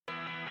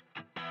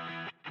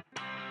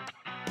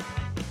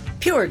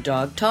Pure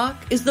Dog Talk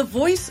is the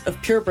voice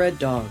of purebred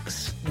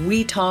dogs.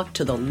 We talk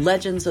to the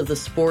legends of the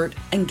sport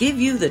and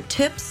give you the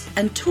tips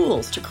and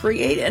tools to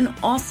create an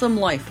awesome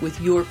life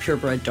with your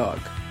purebred dog.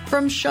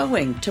 From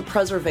showing to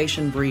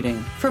preservation breeding,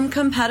 from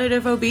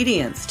competitive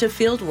obedience to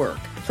field work,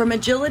 from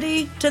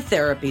agility to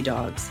therapy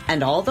dogs,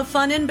 and all the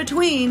fun in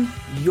between,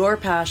 your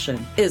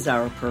passion is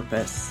our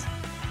purpose.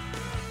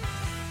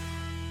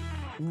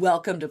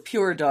 Welcome to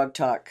Pure Dog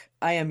Talk.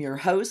 I am your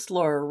host,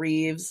 Laura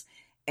Reeves.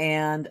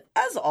 And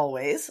as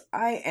always,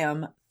 I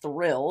am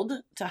thrilled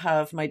to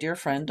have my dear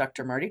friend,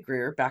 Dr. Marty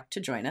Greer, back to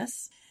join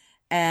us.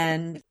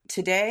 And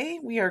today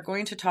we are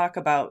going to talk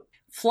about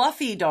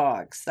fluffy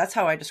dogs. That's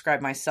how I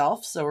describe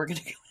myself. So we're going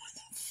to go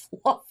with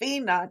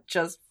fluffy, not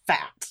just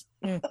fat.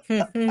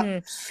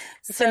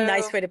 It's a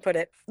nice way to put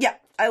it. Yeah,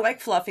 I like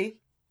fluffy,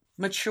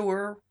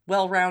 mature,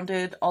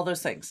 well-rounded, all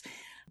those things.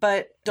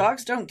 But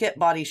dogs don't get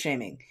body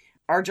shaming.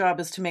 Our job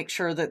is to make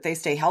sure that they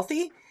stay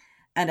healthy.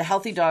 And a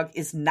healthy dog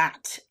is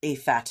not a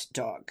fat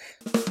dog.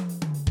 All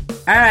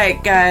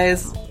right,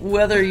 guys,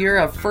 whether you're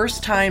a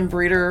first-time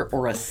breeder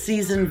or a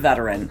seasoned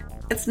veteran,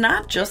 it's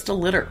not just a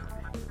litter,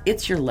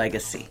 it's your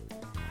legacy.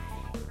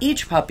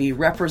 Each puppy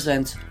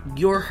represents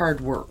your hard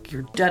work,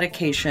 your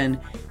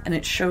dedication, and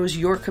it shows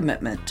your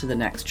commitment to the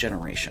next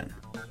generation.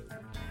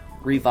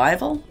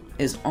 Revival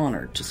is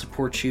honored to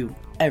support you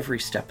every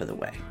step of the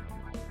way.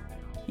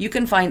 You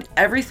can find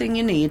everything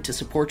you need to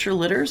support your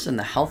litters and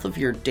the health of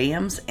your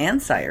dams and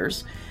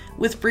sires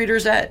with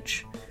Breeder's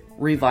Edge,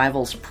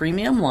 Revival's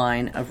premium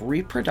line of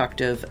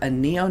reproductive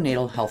and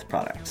neonatal health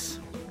products.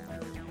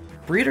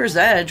 Breeder's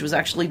Edge was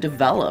actually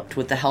developed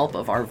with the help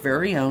of our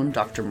very own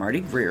Dr.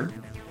 Marty Greer,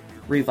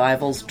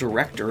 Revival's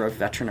Director of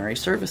Veterinary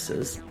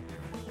Services,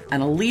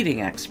 and a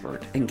leading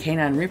expert in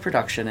canine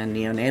reproduction and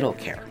neonatal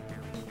care.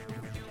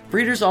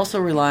 Breeders also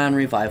rely on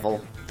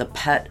Revival, the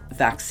pet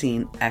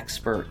vaccine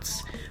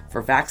experts,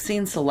 for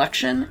vaccine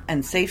selection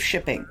and safe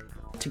shipping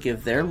to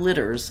give their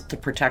litters the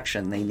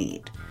protection they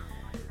need.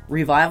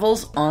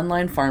 Revival's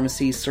online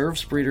pharmacy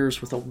serves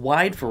breeders with a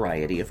wide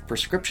variety of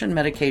prescription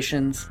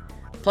medications,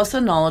 plus a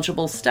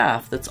knowledgeable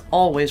staff that's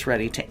always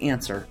ready to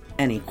answer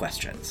any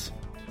questions.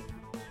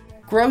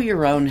 Grow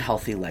your own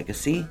healthy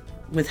legacy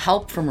with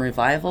help from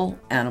Revival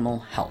Animal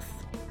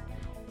Health.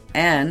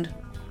 And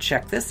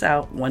check this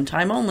out, one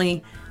time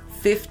only,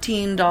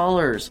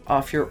 $15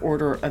 off your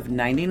order of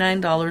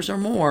 $99 or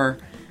more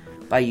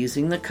by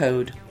using the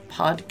code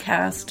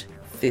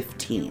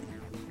PODCAST15.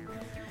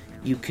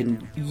 You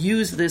can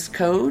use this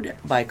code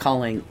by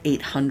calling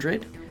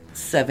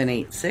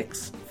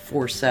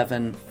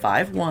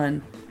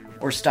 800-786-4751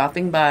 or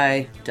stopping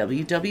by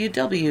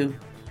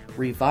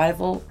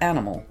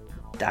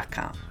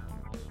www.revivalanimal.com.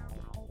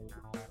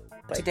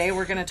 Today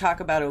we're going to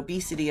talk about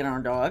obesity in our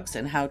dogs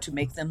and how to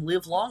make them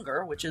live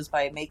longer, which is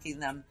by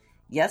making them,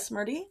 yes,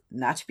 Marty,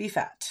 not to be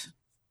fat.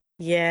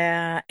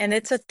 Yeah, and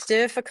it's a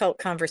difficult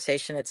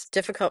conversation. It's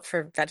difficult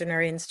for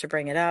veterinarians to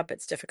bring it up.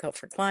 It's difficult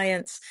for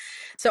clients.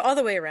 So all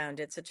the way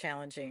around, it's a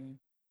challenging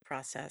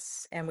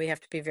process. And we have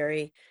to be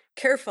very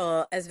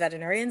careful as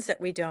veterinarians that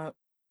we don't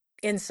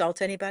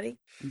insult anybody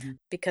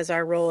because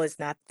our role is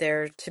not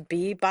there to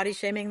be body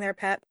shaming their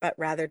pet, but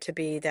rather to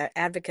be the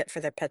advocate for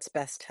their pet's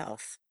best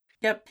health.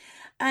 Yep.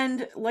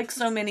 And like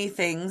so many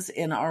things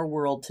in our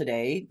world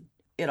today,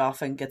 it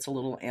often gets a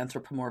little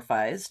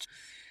anthropomorphized.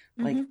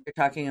 Like you're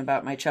talking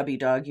about my chubby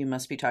dog, you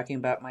must be talking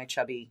about my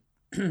chubby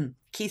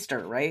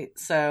keister, right?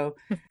 So,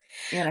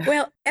 you know.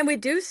 Well, and we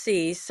do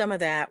see some of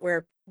that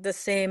where the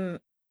same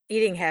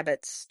eating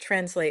habits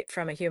translate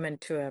from a human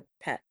to a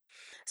pet.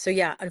 So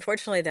yeah,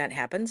 unfortunately that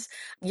happens.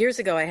 Years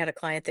ago, I had a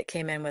client that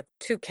came in with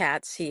 2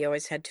 cats. He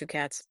always had 2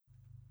 cats.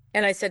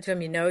 And I said to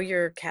him,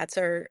 your cats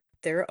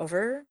they're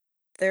over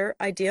their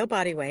ideal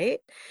body weight.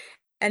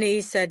 And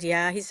he said,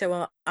 yeah. He said,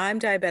 well, I'm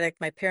diabetic.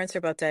 My parents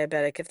are both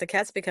diabetic. If the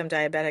cats become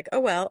diabetic, oh,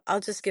 well, I'll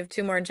just give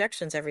 2 more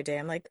injections every day.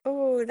 I'm like,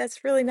 oh,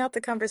 that's really not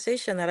the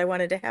conversation that I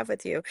wanted to have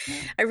with you. Yeah.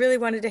 I really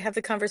wanted to have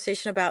the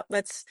conversation about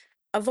let's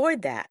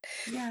avoid that.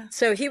 Yeah.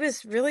 So he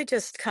was really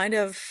just kind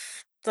of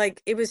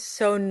like, it was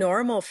so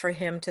normal for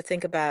him to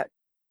think about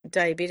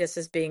diabetes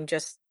as being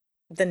just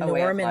the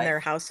norm in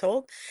their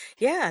household.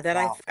 Yeah, that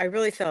Wow. I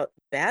really felt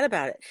bad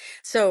about it.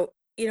 So,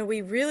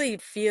 we really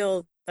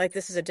feel like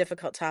this is a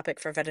difficult topic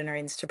for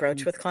veterinarians to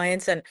broach with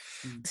clients. And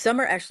some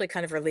are actually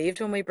kind of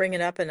relieved when we bring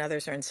it up and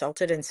others are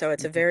insulted. And so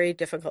it's a very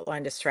difficult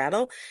line to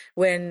straddle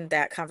when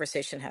that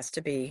conversation has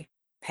to be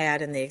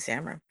had in the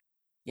exam room.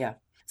 Yeah.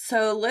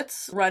 So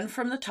let's run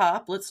from the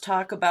top. Let's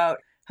talk about,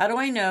 how do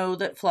I know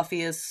that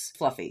Fluffy is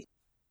fluffy?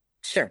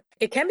 Sure.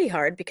 It can be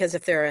hard because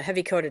if they're a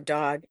heavy-coated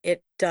dog,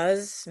 it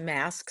does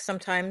mask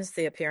sometimes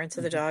the appearance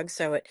of the dog.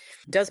 So it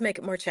does make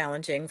it more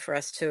challenging for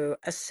us to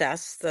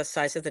assess the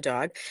size of the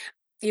dog.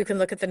 You can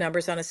look at the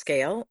numbers on a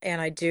scale, and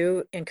I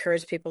do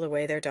encourage people to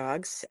weigh their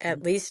dogs,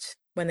 at least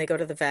when they go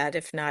to the vet,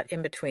 if not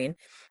in between.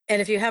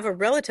 And if you have a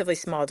relatively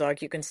small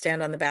dog, you can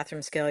stand on the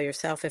bathroom scale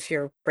yourself if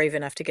you're brave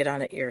enough to get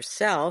on it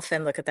yourself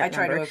and look at I that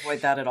try to number. avoid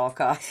that at all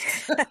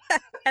costs.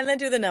 And then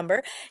do the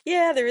number.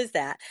 Yeah, there is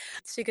that.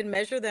 So you can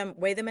measure them,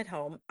 weigh them at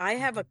home. I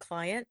have a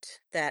client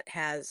that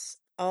has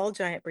all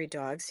giant breed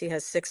dogs. He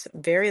has 6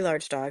 very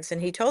large dogs,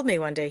 and he told me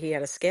one day he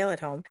had a scale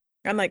at home.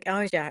 I'm like,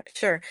 oh, yeah,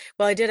 sure.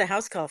 Well, I did a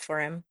house call for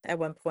him at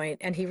one point,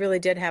 and he really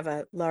did have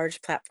a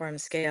large platform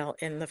scale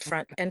in the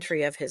front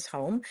entry of his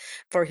home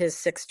for his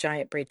 6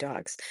 giant breed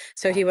dogs.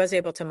 So he was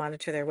able to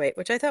monitor their weight,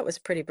 which I thought was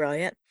pretty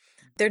brilliant.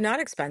 They're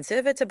not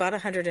expensive. It's about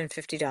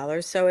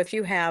 $150. So if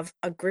you have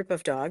a group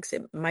of dogs,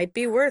 it might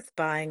be worth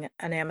buying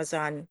an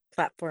Amazon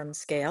platform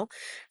scale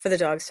for the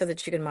dogs so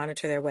that you can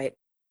monitor their weight.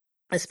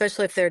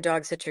 Especially if they're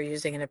dogs that you're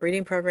using in a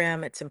breeding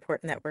program, it's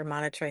important that we're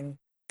monitoring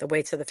the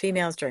weights of the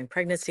females during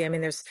pregnancy. I mean,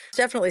 there's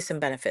definitely some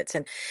benefits.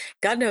 And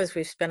God knows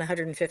we've spent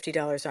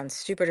 $150 on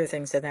stupider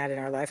things than that in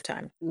our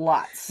lifetime.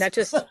 Lots. Not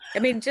just, I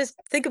mean, just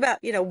think about,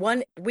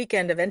 one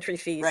weekend of entry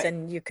fees Right.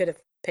 and you could have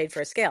paid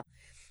for a scale.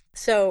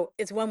 So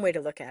it's one way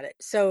to look at it.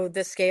 So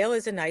the scale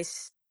is a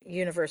nice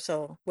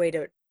universal way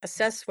to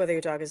assess whether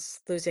your dog is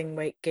losing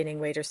weight, gaining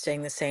weight, or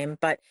staying the same.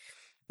 But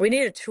we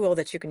need a tool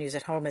that you can use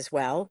at home as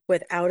well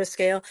without a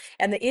scale.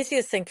 And the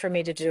easiest thing for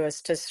me to do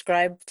is to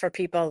describe for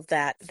people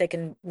that they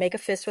can make a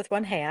fist with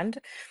one hand.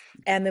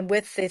 And then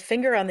with the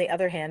finger on the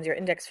other hand, your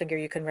index finger,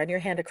 you can run your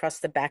hand across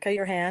the back of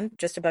your hand,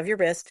 just above your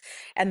wrist.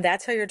 And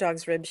that's how your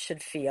dog's ribs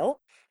should feel,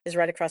 is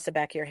right across the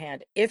back of your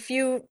hand. If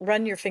you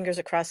run your fingers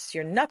across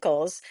your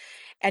knuckles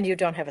and you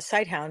don't have a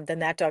sight hound, then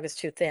that dog is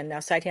too thin. Now,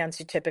 sight hounds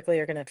you typically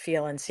are going to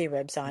feel and see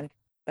ribs on.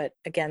 But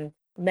again,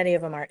 many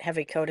of them aren't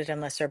heavy coated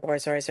unless they're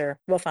Borzoi or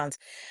Wolfhounds.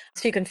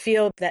 So you can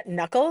feel that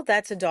knuckle.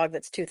 That's a dog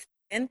that's too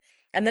thin.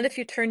 And then if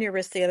you turn your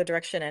wrist the other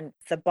direction and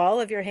the ball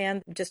of your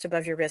hand just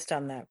above your wrist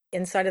on the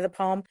inside of the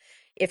palm,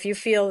 if you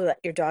feel that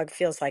your dog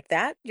feels like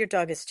that, your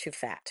dog is too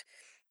fat.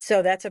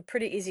 So that's a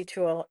pretty easy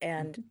tool.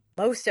 And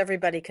most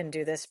everybody can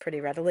do this pretty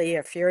readily.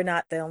 If you're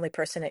not the only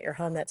person at your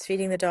home that's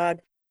feeding the dog,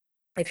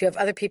 if you have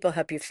other people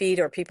help you feed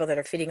or people that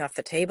are feeding off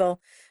the table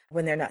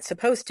when they're not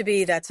supposed to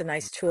be, that's a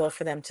nice tool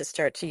for them to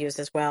start to use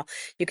as well.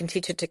 You can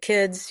teach it to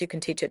kids. You can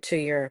teach it to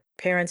your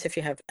parents if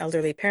you have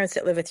elderly parents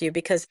that live with you,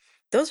 because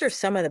those are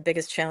some of the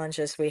biggest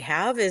challenges we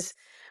have is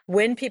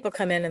when people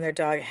come in and their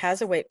dog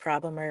has a weight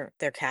problem or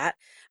their cat,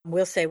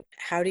 we'll say,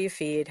 how do you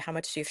feed? How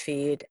much do you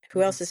feed?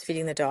 Who else is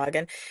feeding the dog?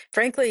 And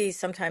frankly,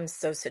 sometimes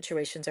those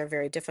situations are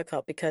very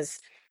difficult because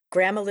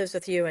grandma lives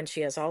with you and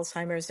she has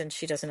Alzheimer's and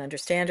she doesn't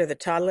understand, or the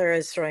toddler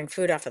is throwing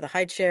food off of the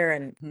high chair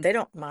and they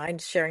don't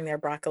mind sharing their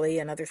broccoli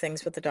and other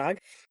things with the dog.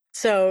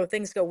 So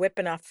things go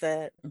whipping off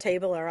the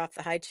table or off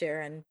the high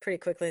chair, and pretty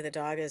quickly the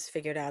dog has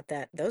figured out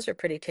that those are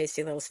pretty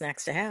tasty little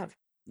snacks to have.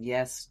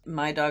 Yes,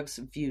 my dogs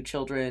view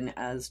children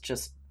as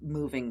just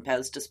moving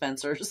Pez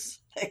dispensers.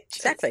 They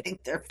just Exactly.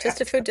 think they're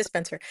Just a food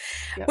dispenser.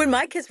 Yep. When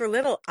my kids were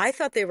little, I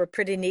thought they were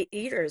pretty neat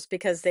eaters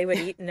because they would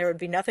eat and there would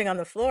be nothing on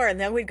the floor. And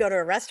then we'd go to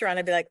a restaurant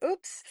and be like,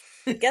 oops,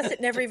 guess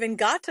it never even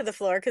got to the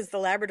floor because the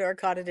Labrador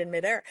caught it in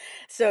midair.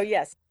 So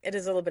yes, it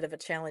is a little bit of a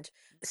challenge.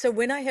 So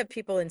when I have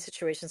people in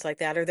situations like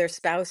that, or their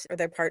spouse or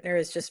their partner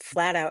is just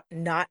flat out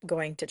not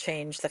going to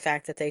change the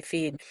fact that they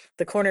feed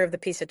the corner of the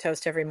piece of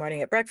toast every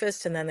morning at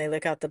breakfast, and then they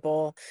lick out the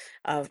bowl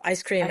of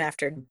ice cream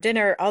after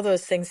dinner, all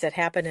those things that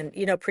happen. And,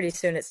 pretty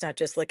soon it's not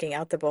just licking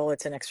out the bowl,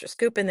 it's an extra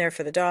scoop in there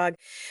for the dog.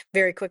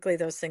 Very quickly,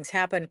 those things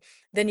happen.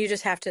 Then you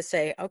just have to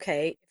say,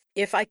 okay,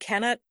 if I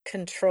cannot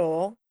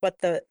control what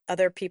the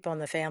other people in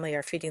the family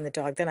are feeding the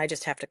dog, then I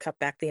just have to cut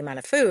back the amount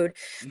of food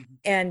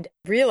and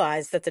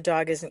realize that the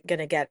dog isn't going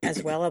to get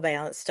as well a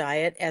balanced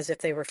diet as if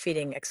they were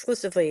feeding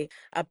exclusively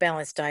a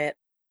balanced diet.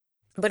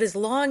 But as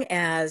long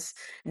as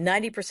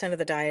 90% of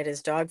the diet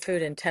is dog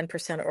food and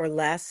 10% or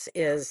less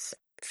is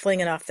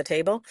flinging off the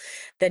table,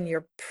 then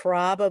you're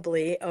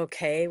probably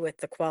okay with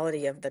the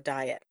quality of the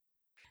diet.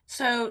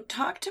 So,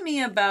 talk to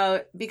me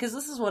about, because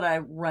this is what I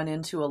run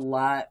into a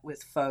lot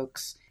with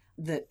folks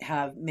that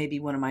have maybe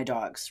one of my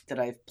dogs that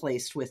I've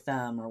placed with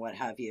them or what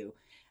have you.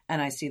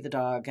 And I see the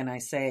dog and I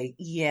say,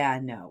 yeah,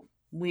 no,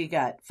 we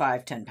got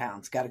 5-10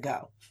 pounds, got to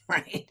go.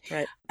 Right.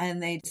 Right.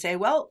 And they'd say,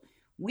 well,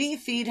 we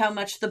feed how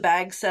much the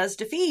bag says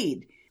to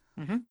feed.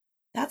 Mm-hmm.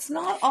 That's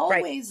not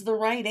always the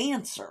right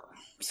answer.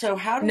 So,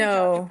 how do we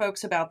talk to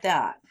folks about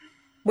that?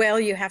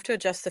 Well, you have to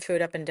adjust the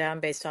food up and down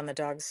based on the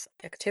dog's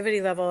activity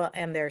level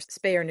and their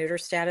spay or neuter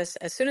status.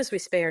 As soon as we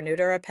spay or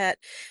neuter a pet,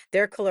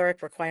 their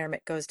caloric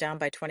requirement goes down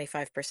by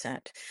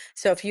 25%.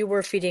 So if you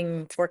were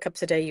feeding 4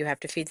 cups a day, you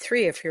have to feed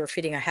 3. If you're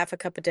feeding a half a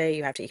cup a day,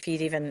 you have to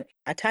feed even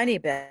a tiny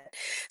bit.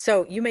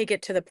 So you may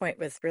get to the point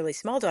with really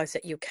small dogs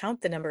that you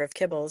count the number of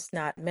kibbles,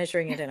 not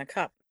measuring it in a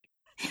cup.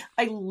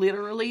 I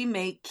literally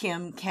make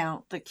Kim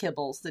count the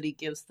kibbles that he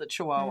gives the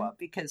Chihuahua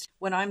because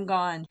when I'm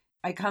gone,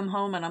 I come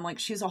home and I'm like,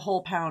 she's a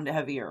whole pound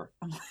heavier.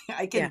 I'm like,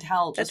 I can Yeah,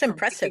 tell that's just from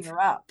picking impressive. her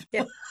up.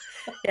 Yeah.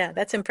 Yeah,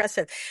 that's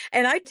impressive.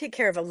 And I take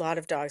care of a lot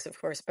of dogs, of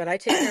course, but I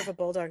take care of a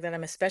bulldog that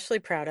I'm especially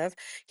proud of.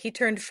 He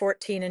turned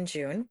 14 in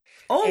June.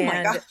 Oh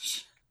my And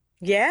gosh.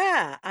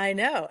 yeah, I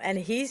know. And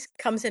he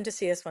comes in to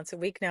see us once a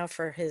week now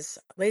for his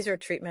laser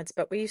treatments,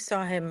 but we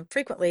saw him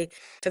frequently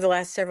for the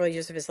last several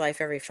years of his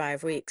life every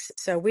 5 weeks.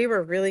 So we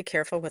were really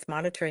careful with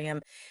monitoring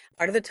him.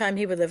 Part of the time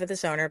he would live with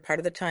his owner, part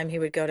of the time he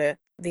would go to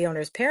the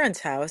owner's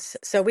parents' house.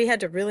 So we had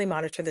to really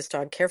monitor this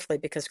dog carefully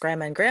because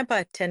grandma and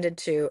grandpa tended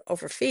to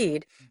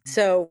overfeed.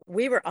 So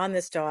we were on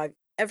this dog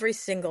every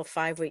single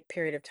 5 week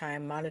period of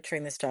time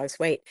monitoring this dog's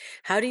weight.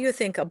 How do you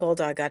think a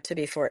bulldog got to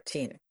be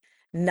 14?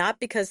 Not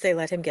because they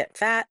let him get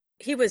fat.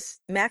 He was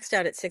maxed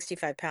out at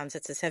 65 pounds.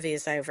 It's as heavy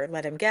as I ever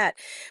let him get.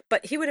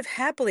 But he would have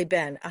happily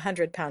been a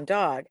 100-pound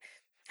dog.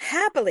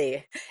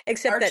 Happily,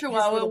 except Our that his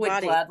Chihuahua little would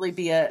body. gladly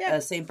be Yeah,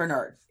 a Saint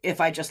Bernard if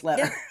I just let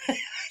yeah, her.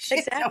 She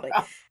no exactly.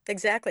 problem.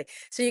 Exactly.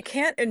 So you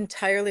can't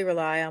entirely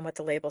rely on what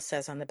the label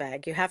says on the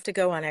bag. You have to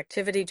go on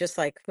activity, just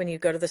like when you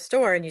go to the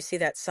store and you see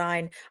that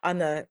sign on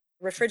the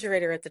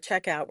refrigerator at the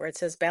checkout where it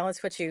says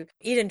balance what you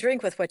eat and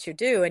drink with what you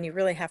do. And you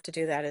really have to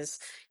do that as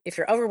if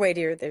you're overweight,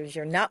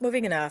 you're not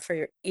moving enough or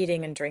you're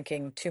eating and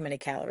drinking too many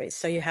calories.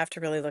 So you have to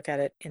really look at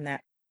it in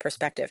that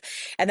perspective.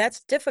 And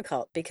that's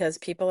difficult because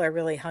people are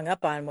really hung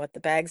up on what the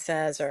bag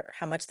says or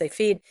how much they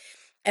feed.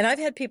 And I've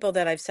had people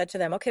that I've said to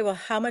them, okay, well,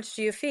 how much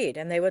do you feed?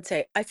 And they would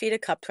say, I feed a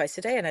cup twice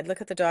a day. And I'd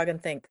look at the dog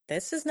and think,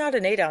 this is not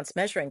an 8 ounce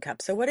measuring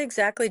cup. So what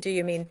exactly do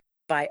you mean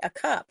by a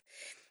cup?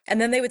 And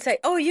then they would say,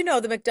 oh,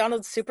 the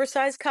McDonald's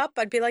supersize cup.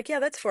 I'd be like, yeah,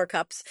 that's 4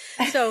 cups.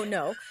 So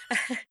no,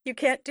 you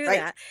can't do Right,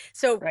 that.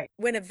 So right.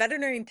 when a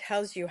veterinarian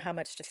tells you how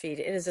much to feed,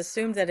 it is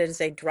assumed that it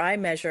is a dry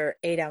measure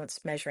 8 ounce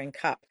measuring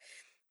cup,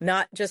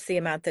 not just the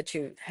amount that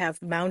you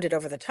have mounded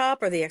over the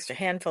top or the extra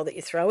handful that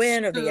you throw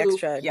in or the Scoop.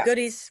 extra Yeah,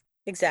 goodies.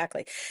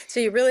 Exactly. So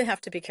you really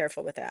have to be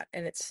careful with that.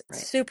 And it's right.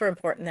 super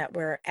important that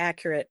we're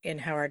accurate in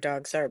how our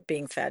dogs are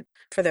being fed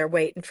for their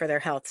weight and for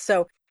their health.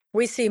 So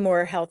we see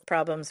more health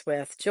problems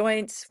with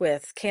joints,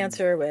 with Mm.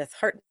 cancer, with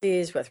heart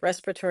disease, with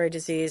respiratory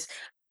disease,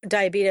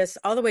 diabetes,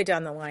 all the way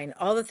down the line.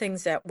 All the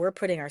things that we're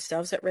putting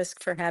ourselves at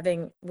risk for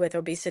having with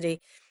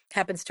obesity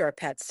happens to our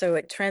pets. So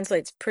it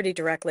translates pretty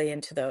directly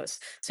into those.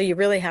 So you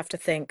really have to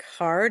think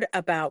hard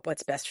about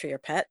what's best for your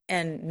pet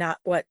and not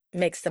what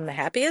makes them the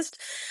happiest.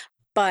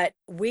 But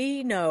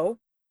we know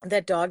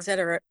that dogs that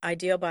are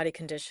ideal body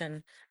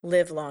condition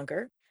live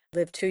longer,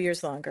 live 2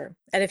 years longer.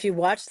 And if you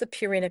watch the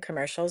Purina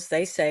commercials,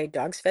 they say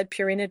dogs fed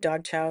Purina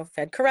dog chow,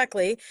 fed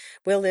correctly,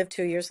 will live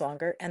 2 years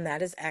longer. And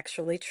that is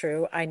actually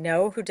true. I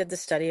know who did the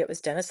study. It was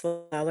Dennis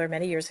Lawler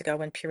many years ago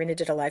when Purina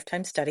did a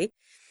lifetime study.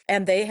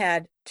 And they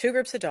had two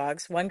groups of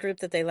dogs, one group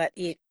that they let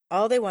eat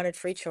all they wanted,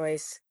 free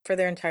choice, for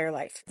their entire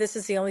life. This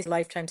is the only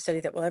lifetime study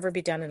that will ever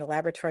be done in a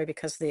laboratory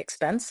because of the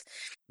expense.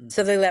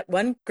 So Mhm. they let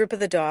one group of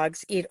the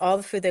dogs eat all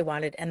the food they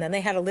wanted, and then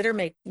they had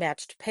a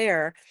matched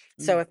pair.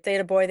 So Mm. if they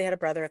had a boy, they had a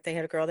brother. If they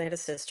had a girl, they had a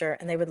sister,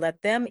 and they would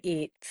let them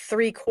eat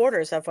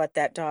 3/4 of what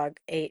that dog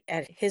ate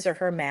at his or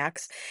her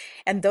max.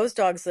 And those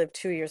dogs lived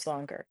 2 years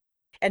longer.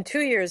 And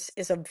 2 years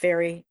is a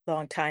very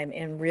long time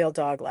in real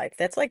dog life.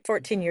 That's like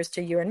 14 years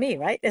to you and me,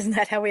 right? Isn't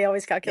that how we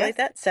always calculate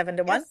Yes, that? 7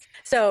 to 1. yes.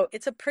 So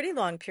it's a pretty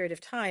long period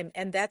of time.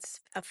 And that's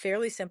a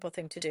fairly simple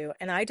thing to do.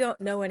 And I don't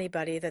know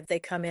anybody that they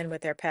come in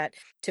with their pet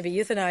to be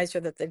euthanized or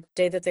that the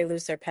day that they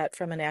lose their pet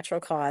from a natural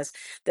cause,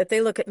 that they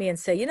look at me and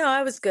say,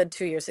 I was good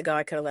 2 years ago.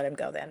 I could have let him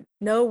go then.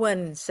 No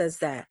one says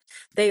that.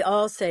 They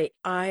all say,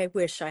 I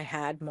wish I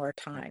had more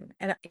time.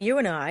 And you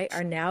and I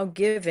are now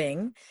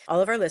giving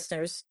all of our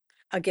listeners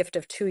a gift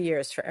of 2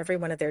 years for every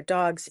one of their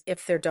dogs.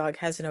 If their dog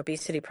has an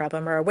obesity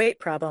problem or a weight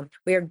problem,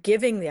 we are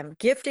gifting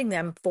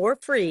them for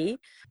free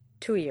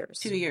 2 years.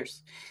 2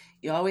 years.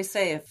 You always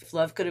say if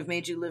love could have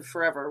made you live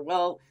forever.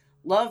 Well,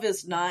 love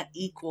is not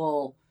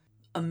equal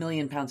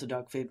 1,000,000 pounds of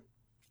dog food.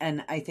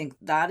 And I think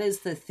that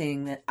is the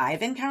thing that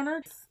I've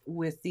encountered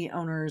with the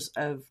owners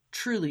of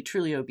truly,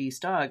 truly obese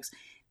dogs.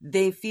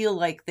 They feel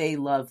like they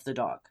love the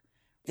dog.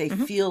 They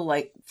Hmm. feel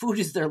like food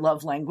is their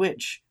love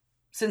language,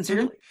 Hmm.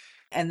 sincerely.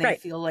 And they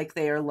Right. feel like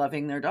they are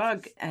loving their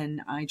dog.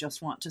 And I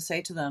just want to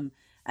say to them,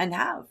 and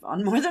have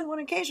on more than one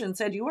occasion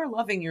said, you are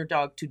loving your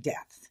dog to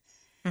death.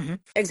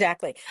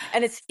 Exactly.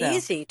 And it's So,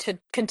 easy to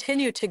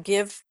continue to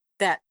give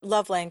that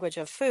love language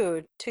of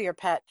food to your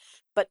pet,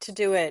 but to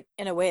do it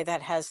in a way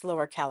that has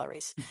lower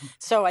calories.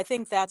 So I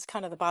think that's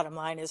kind of the bottom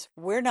line is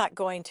we're not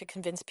going to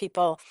convince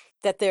people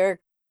that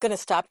they're going to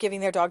stop giving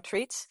their dog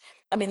treats.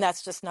 I mean,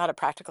 that's just not a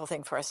practical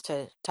thing for us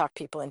to talk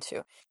people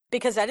into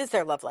because that is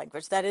their love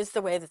language. That is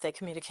the way that they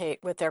communicate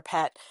with their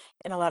pet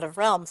in a lot of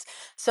realms.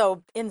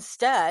 So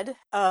instead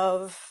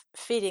of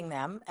feeding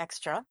them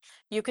extra,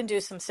 you can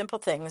do some simple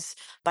things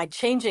by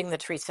changing the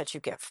treats that you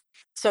give.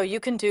 So you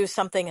can do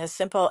something as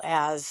simple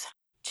as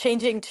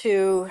changing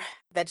to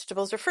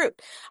vegetables or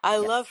fruit. I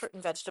love yes. fruit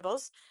and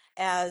vegetables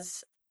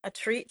as a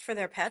treat for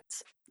their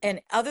pets.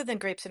 And other than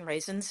grapes and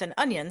raisins and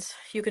onions,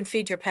 you can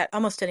feed your pet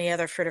almost any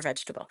other fruit or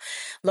vegetable.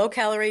 Low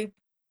calorie,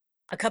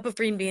 A cup of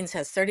green beans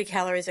has 30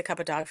 calories. A cup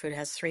of dog food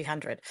has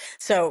 300.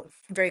 So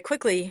very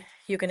quickly,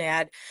 you can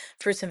add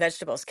fruits and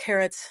vegetables,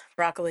 carrots,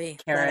 broccoli,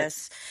 Carrots.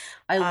 lettuce.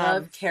 I Um,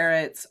 love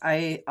carrots.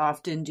 I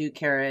often do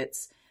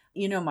carrots.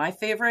 You know, my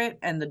favorite,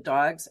 and the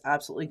dogs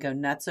absolutely go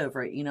nuts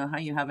over it. You know how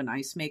you have an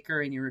ice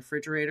maker in your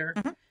refrigerator?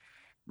 mhm,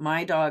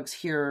 My dogs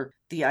hear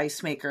the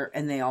ice maker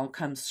and they all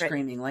come right.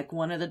 screaming. Like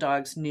one of the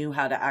dogs knew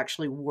how to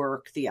actually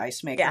work the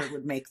ice Yeah. maker,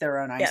 would make their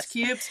own ice Yes.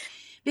 cubes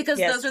because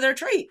those Yes. are their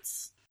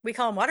treats. We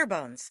call them water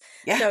bones.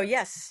 Yeah. So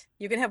yes,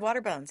 you can have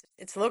water bones.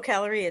 It's low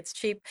calorie, it's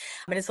cheap.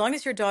 I mean, as long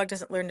as your dog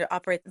doesn't learn to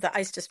operate the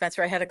ice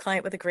dispenser. I had a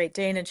client with a Great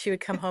Dane and she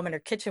would come home and her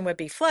kitchen would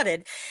be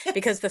flooded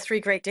because the three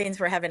Great Danes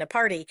were having a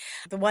party.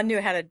 The one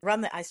knew how to run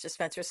the ice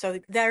dispenser.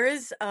 So there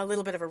is a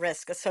little bit of a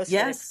risk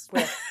associated Yes.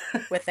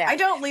 with I that.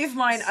 don't leave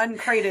mine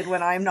uncrated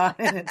when I'm not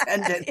in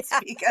attendance Yeah.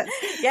 because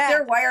Yeah,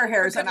 they're wire for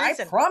hairs, good and I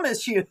reason.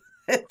 promise you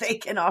that they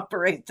can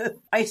operate the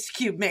ice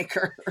cube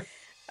maker.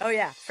 Oh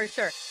yeah, for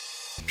sure.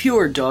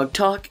 Pure Dog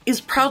Talk is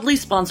proudly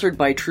sponsored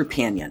by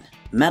Trupanion,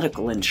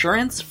 medical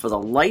insurance for the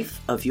life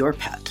of your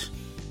pet.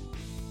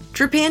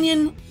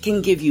 Trupanion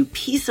can give you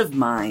peace of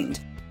mind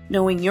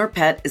knowing your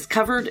pet is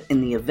covered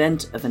in the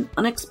event of an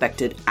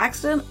unexpected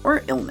accident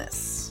or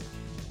illness.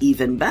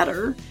 Even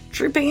better,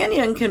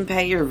 Trupanion can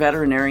pay your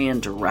veterinarian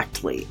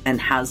directly and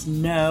has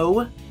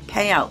no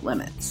payout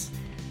limits,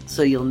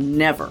 so you'll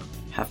never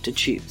have to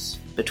choose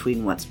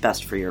between what's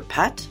best for your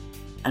pet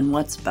and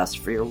what's best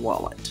for your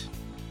wallet.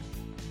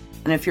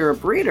 And if you're a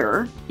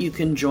breeder, you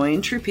can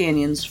join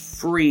Trupanion's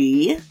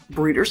free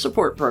breeder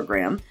support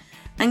program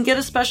and get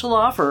a special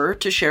offer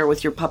to share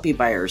with your puppy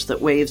buyers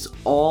that waives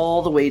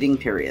all the waiting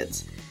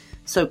periods.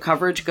 So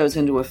coverage goes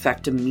into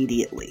effect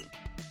immediately.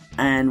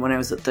 And when I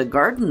was at the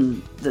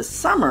garden this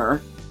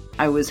summer,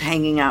 I was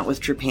hanging out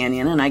with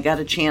Trupanion and I got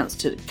a chance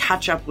to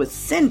catch up with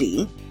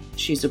Cindy.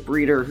 She's a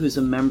breeder who's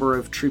a member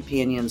of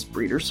Trupanion's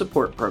breeder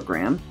support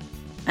program.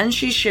 And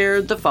she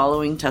shared the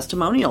following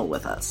testimonial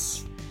with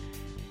us.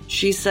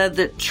 She said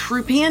that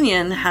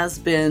Trupanion has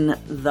been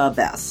the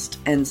best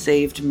and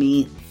saved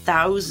me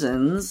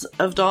thousands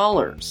of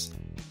dollars.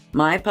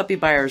 My puppy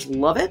buyers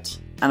love it,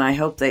 and I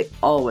hope they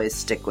always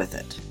stick with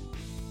it.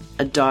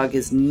 A dog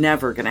is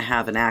never going to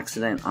have an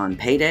accident on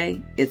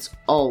payday. It's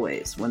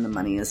always when the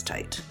money is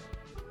tight.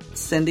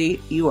 Cindy,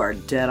 you are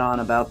dead on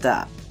about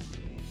that.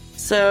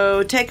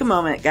 So take a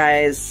moment,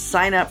 guys.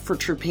 Sign up for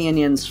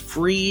Trupanion's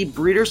free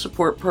breeder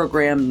support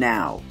program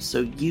now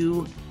so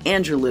you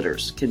and your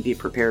litters can be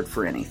prepared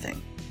for anything.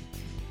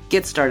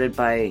 Get started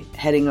by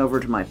heading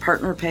over to my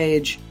partner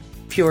page,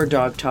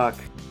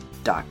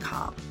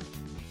 puredogtalk.com.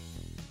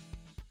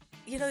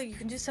 You know, you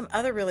can do some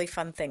other really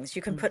fun things.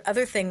 You can put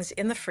other things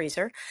in the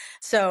freezer.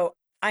 So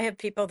I have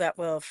people that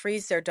will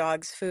freeze their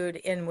dog's food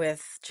in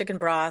with chicken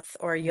broth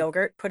or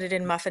yogurt, put it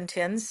in muffin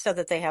tins so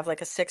that they have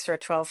like a 6 or a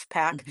 12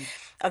 pack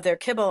of their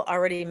kibble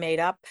already made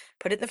up,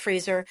 put it in the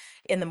freezer.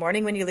 In the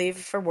morning when you leave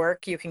for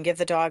work, you can give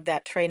the dog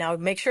that tray. Now,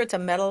 make sure it's a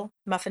metal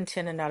muffin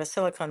tin and not a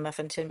silicone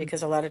muffin tin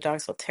because a lot of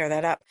dogs will tear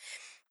that up.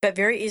 But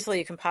very easily,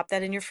 you can pop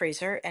that in your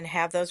freezer and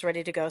have those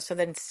ready to go. So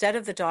that instead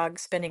of the dog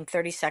spending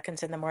 30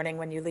 seconds in the morning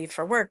when you leave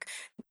for work,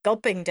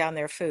 gulping down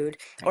their food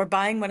or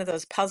buying one of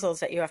those puzzles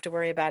that you have to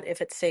worry about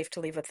if it's safe to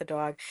leave with the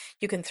dog,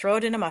 you can throw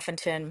it in a muffin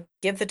tin,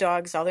 give the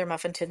dogs all their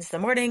muffin tins in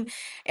the morning,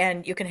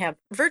 and you can have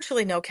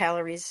virtually no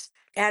calories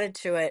added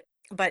to it,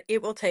 but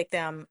it will take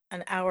them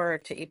an hour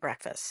to eat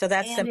breakfast. So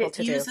that's And simple it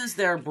to do. uses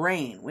their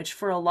brain, which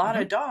for a lot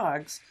of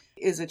dogs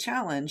is a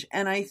challenge.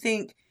 And I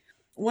think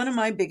one of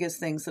my biggest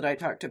things that I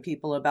talk to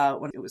people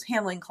about when it was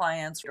handling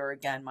clients or,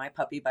 again, my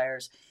puppy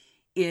buyers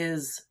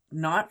is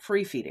not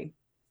free feeding.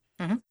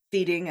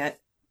 Feeding at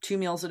 2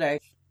 meals a day,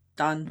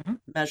 done,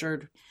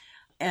 measured.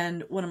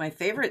 And one of my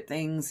favorite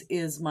things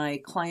is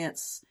my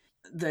clients,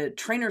 the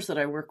trainers that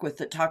I work with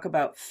that talk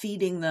about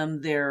feeding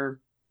them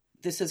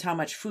this is how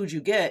much food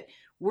you get.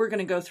 We're going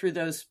to go through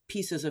those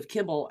pieces of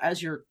kibble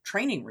as your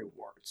training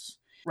rewards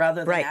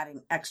rather than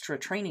adding extra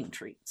training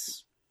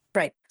treats.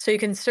 Right. So you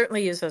can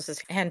certainly use those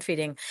as hand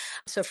feeding.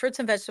 So fruits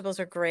and vegetables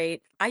are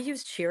great. I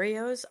use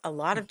Cheerios, a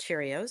lot of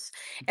Cheerios.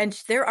 And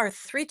there are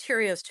 3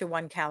 Cheerios to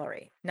 1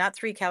 calorie, not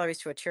 3 calories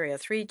to a Cheerio,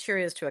 3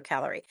 Cheerios to a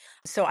calorie.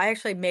 So I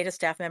actually made a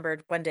staff member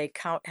one day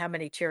count how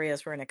many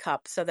Cheerios were in a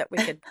cup so that we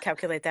could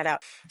calculate that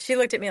out. She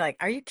looked at me like,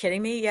 are you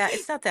kidding me? Yeah,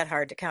 it's not that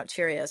hard to count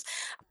Cheerios.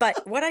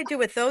 But what I do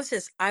with those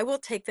is I will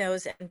take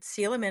those and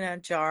seal them in a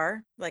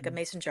jar, like a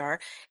mason jar,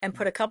 and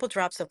put a couple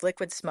drops of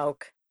liquid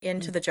smoke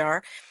into the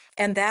jar.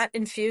 And that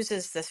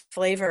infuses this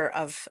flavor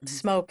of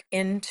smoke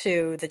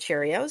into the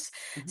Cheerios.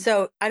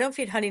 So I don't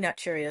feed Honey Nut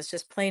Cheerios,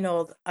 just plain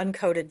old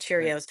uncoated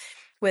Cheerios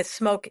with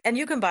smoke. And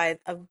you can buy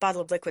a bottle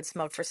of liquid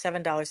smoke for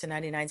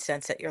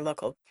 $7.99 at your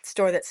local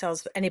store that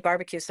sells any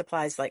barbecue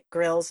supplies like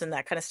grills and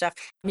that kind of stuff.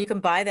 You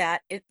can buy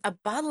that. A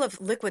bottle of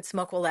liquid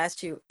smoke will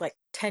last you like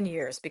 10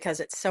 years because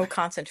it's so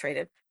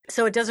concentrated.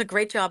 So it does a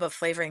great job of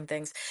flavoring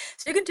things.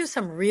 So you can do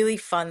some really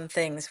fun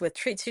things with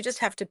treats. You just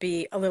have to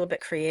be a little bit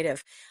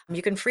creative.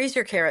 You can freeze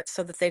your carrots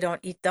so that they don't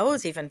eat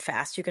those even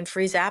fast. You can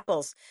freeze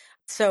apples.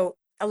 So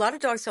a lot of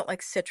dogs don't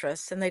like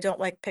citrus and they don't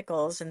like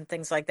pickles and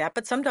things like that,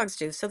 but some dogs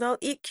do. So they'll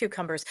eat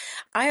cucumbers.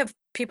 I have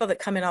people that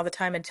come in all the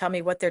time and tell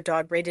me what their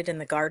dog rated in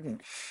the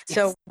garden.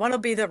 Yes. So one will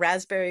be the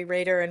raspberry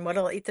raider and one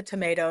will eat the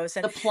tomatoes.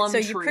 And The so plum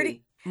you pretty,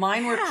 tree.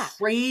 Mine were yeah.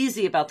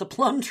 crazy about the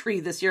plum tree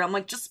this year. I'm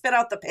like, just spit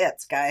out the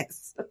pits,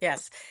 guys.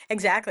 Yes,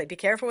 exactly. Be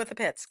careful with the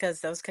pits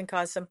because those can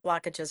cause some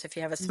blockages if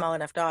you have a small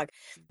enough dog.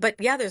 But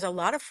yeah, there's a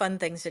lot of fun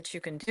things that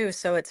you can do.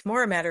 So it's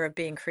more a matter of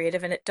being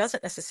creative and it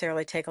doesn't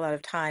necessarily take a lot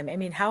of time. I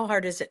mean, how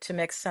hard is it to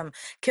mix some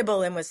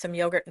kibble in with some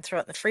yogurt and throw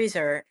it in the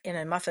freezer in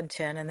a muffin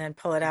tin and then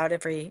pull it out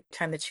every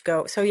time that you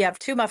go? So you have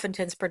 2 muffin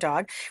tins per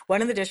dog,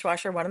 one in the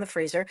dishwasher, one in the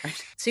freezer.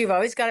 Right. So you've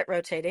always got it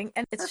rotating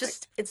and it's Perfect.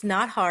 just, it's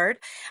not hard.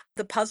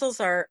 The puzzles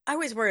are, I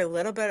always worry a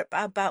little bit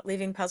about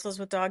leaving puzzles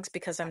with dogs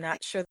because I'm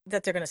not sure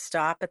that they're going to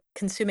stop at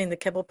consuming the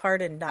kibble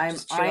part and not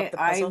just chew up the I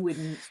puzzle.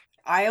 wouldn't,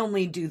 I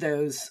only do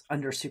those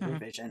under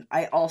supervision.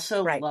 I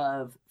also Right.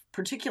 love,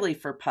 particularly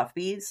for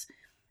puppies,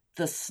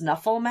 the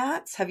snuffle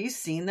mats. Have you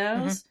seen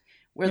those?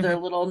 Where they're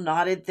little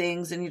knotted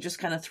things and you just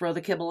kind of throw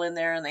the kibble in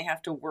there and they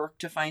have to work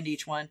to find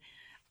each one.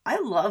 I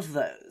love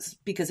those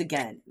because,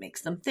 again, it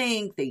makes them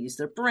think, they use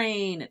their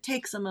brain, it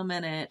takes them a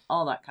minute,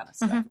 all that kind of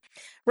stuff.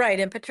 Right.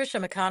 And Patricia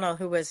McConnell,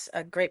 who was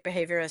a great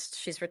behaviorist,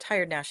 she's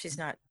retired now. She's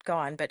not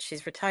gone, but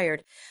she's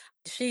retired.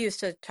 She used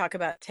to talk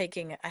about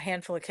taking a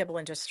handful of kibble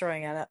and just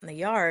throwing it out in the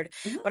yard.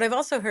 Mhm. But I've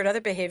also heard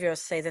other behaviorists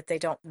say that they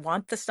don't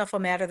want the snuffle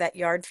mat or that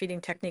yard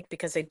feeding technique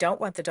because they don't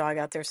want the dog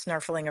out there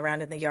snarfling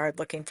around in the yard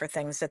looking for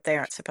things that they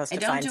aren't supposed I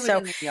to don't find. do it So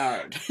in the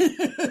yard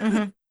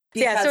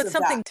yeah, so because it's of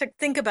something that. to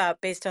think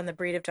about based on the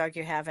breed of dog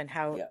you have and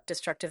how Yeah,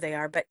 destructive they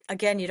are. But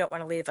again, you don't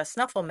want to leave a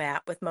snuffle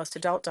mat with most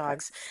adult right,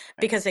 dogs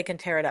right. because they can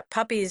tear it up.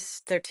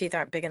 Puppies, their teeth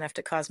aren't big enough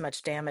to cause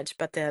much damage,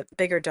 but the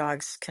bigger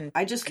dogs can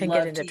I just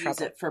get love into to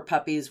use trouble. it for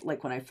puppies.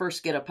 Like when I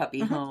first get a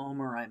puppy hmm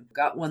home, or I've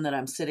got one that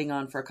I'm sitting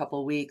on for a couple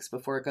of weeks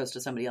before it goes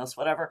to somebody else,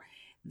 whatever.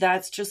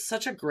 That's just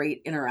such a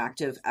great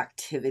interactive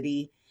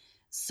activity.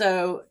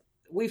 So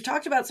we've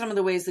talked about some of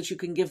the ways that you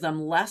can give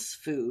them less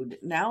food.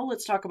 Now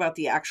let's talk about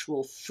the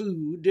actual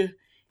food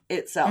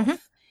hmm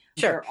itself.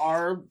 Sure. There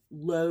are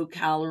low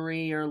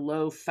calorie or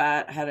low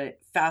fat. I had a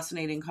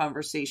fascinating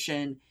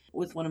conversation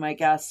with one of my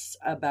guests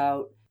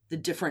about the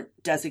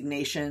different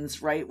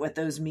designations, right? What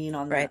those mean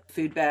on the Right.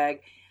 food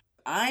bag.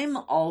 I'm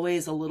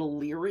always a little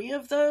leery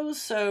of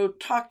those. So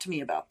talk to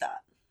me about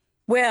that.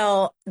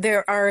 Well,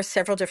 there are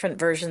several different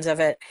versions of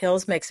it.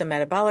 Hills makes a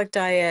metabolic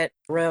diet.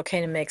 Royal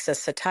Canin makes a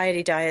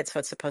satiety diet, so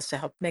it's supposed to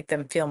help make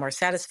them feel more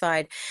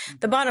satisfied.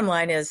 The Mhm. bottom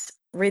line is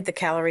read the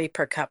calorie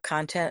per cup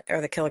content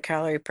or the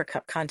kilocalorie per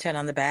cup content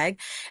on the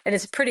bag. And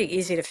it's pretty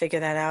easy to figure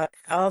that out.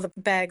 All the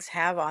bags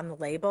have on the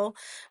label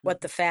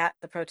what the fat,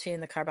 the protein,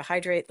 the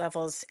carbohydrate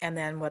levels, and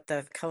then what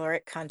the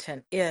caloric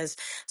content is.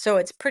 So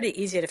it's pretty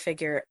easy to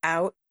figure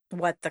out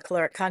what the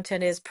caloric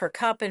content is per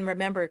cup. And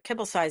remember,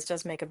 kibble size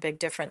does make a big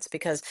difference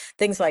because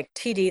things like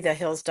TD, the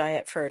Hills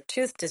diet for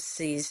tooth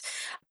disease,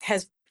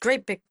 has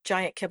great big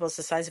giant kibbles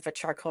the size of a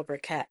charcoal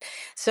briquette.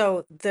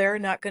 So they're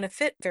not going to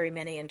fit very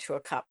many into a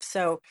cup.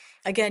 So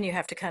again, you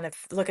have to kind of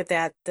look at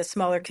that. The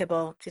smaller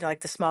kibble,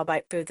 like the small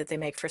bite food that they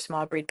make for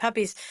small breed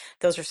puppies,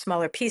 those are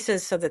smaller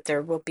pieces so that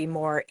there will be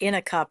more in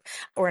a cup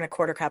or in a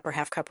quarter cup or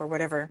half cup or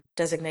whatever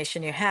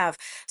designation you have.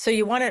 So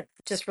you want to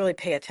just really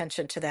pay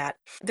attention to that.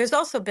 There's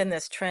also been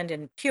this trend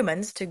in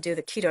humans to do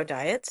the keto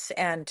diets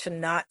and to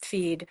not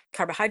feed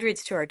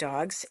carbohydrates to our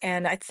dogs.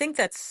 And I think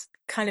that's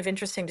kind of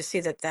interesting to see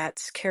that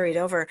that's carried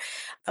over.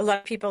 A lot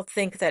of people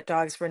think that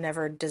dogs were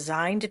never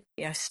designed,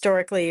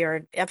 historically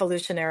or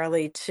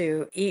evolutionarily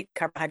to eat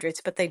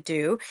carbohydrates, but they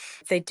do.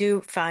 If they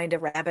do find a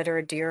rabbit or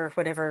a deer or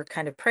whatever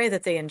kind of prey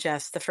that they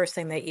ingest, the first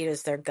thing they eat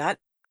is their gut.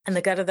 And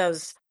the gut of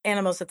those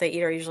animals that they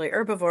eat are usually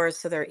herbivores,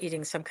 so they're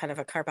eating some kind of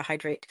a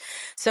carbohydrate.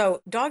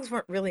 So dogs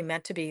weren't really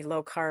meant to be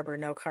low carb or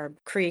no carb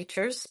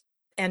creatures.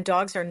 And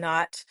dogs are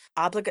not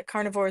obligate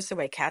carnivores the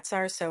way cats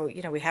are. So,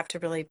 we have to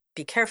really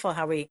be careful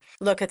how we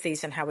look at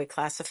these and how we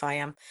classify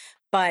them.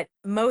 But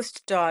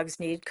most dogs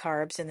need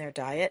carbs in their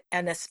diet,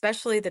 and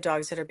especially the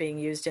dogs that are being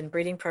used in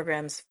breeding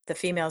programs, the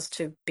females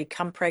to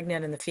become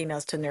pregnant and the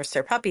females to nurse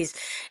their puppies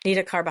need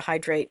a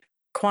carbohydrate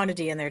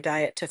quantity in their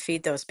diet to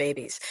feed those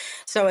babies.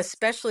 So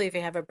especially if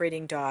you have a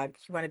breeding dog,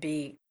 you want to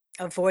be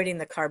avoiding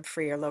the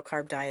carb-free or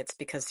low-carb diets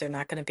because they're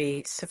not going to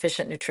be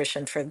sufficient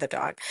nutrition for the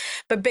dog.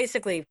 But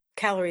basically,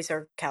 calories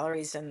are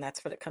calories, and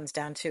that's what it comes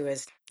down to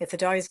is if the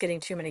dog is getting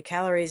too many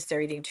calories,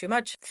 they're eating too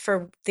much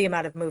for the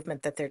amount of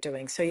movement that they're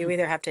doing. So you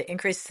either have to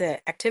increase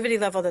the activity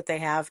level that they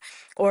have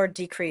or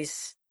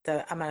decrease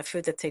the amount of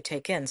food that they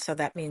take in. So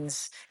that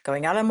means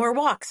going out on more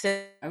walks,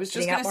 I was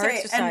just getting going out to more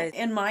say, and exercise.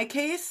 in my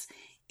case,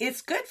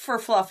 it's good for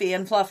Fluffy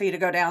and Fluffy to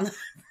go down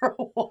for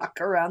a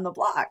walk around the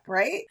block,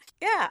 right?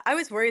 Yeah, I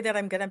was worried that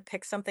I'm going to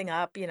pick something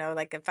up,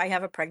 like if I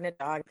have a pregnant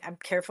dog, I'm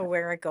careful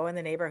where I go in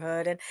the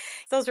neighborhood. And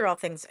those are all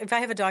things. If I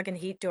have a dog in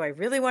heat, do I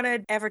really want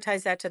to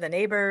advertise that to the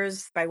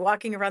neighbors by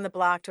walking around the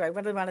block? Do I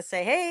really want to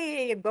say,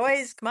 hey,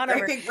 boys, come on Great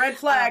over? big red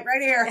flag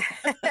right here.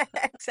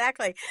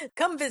 Exactly.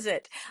 Come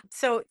visit.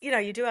 So,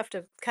 you do have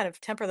to kind of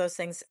temper those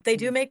things. They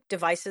do make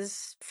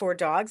devices for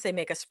dogs. They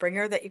make a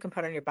Springer that you can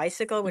put on your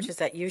bicycle, which Mhm. is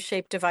that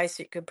U-shaped device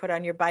that you can put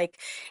on your bike.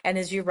 And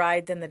as you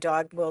ride, then the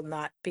dog will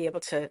not be able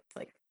to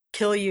like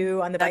kill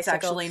you on the That's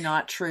bicycle. actually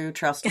not true.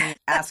 Trust me.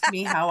 Ask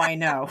me how I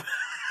know.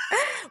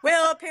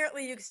 Well,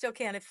 apparently you still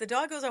can. If the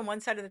dog goes on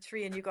one side of the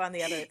tree and you go on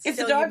the other, it's If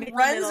the still you dog meet in the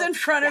runs middle. in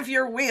front Yeah. of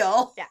your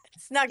wheel, Yeah,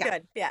 it's not yeah.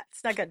 good. Yeah,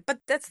 it's not good. But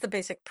that's the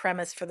basic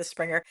premise for the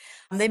Springer.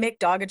 They make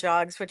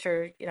dog-a-jogs, which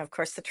are, of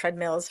course, the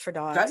treadmills for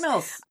dogs.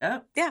 Treadmills.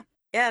 Oh. Yeah.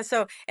 Yeah.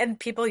 So, and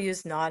people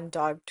use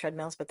non-dog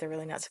treadmills, but they're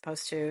really not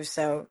supposed to.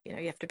 So,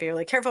 you have to be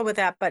really careful with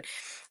that. But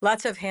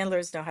lots of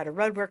handlers know how to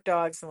road work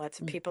dogs, and lots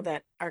of people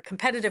that are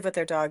competitive with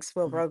their dogs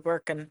will road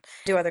work and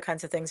do other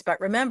kinds of things.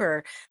 But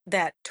remember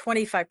that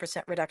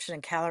 25% reduction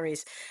in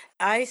calories.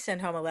 I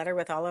send home a letter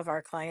with all of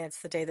our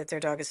clients the day that their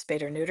dog is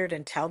spayed or neutered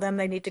and tell them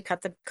they need to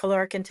cut the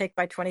caloric intake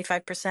by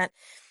 25%.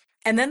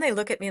 And then they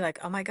look at me like,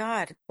 oh my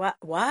God, what?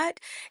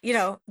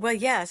 Well,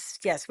 yes,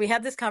 we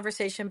had this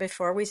conversation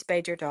before we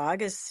spayed your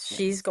dog is Yeah.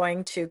 she's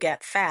going to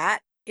get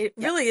fat. It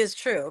Yeah. really is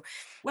true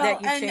Well,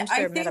 that you and change I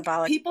their think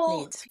metabolic people,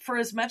 needs. for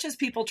as much as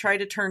people try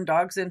to turn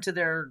dogs into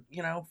their,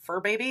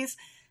 fur babies,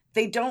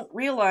 they don't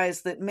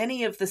realize that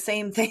many of the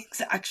same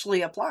things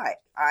actually apply.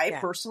 I Yeah.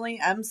 personally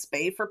am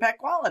spay for pet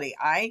quality.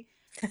 I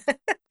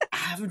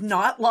have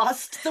not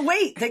lost the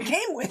weight that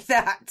came with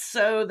that.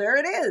 So there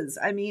it is.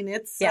 I mean,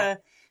 it's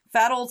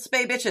fat old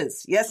spay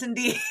bitches. Yes,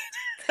 indeed.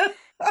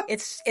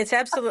 It's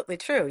absolutely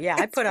true. Yeah.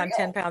 I It's put on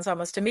 10 real. pounds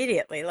almost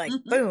immediately, like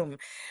Mhm. boom.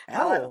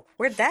 Oh, Oh,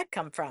 where'd that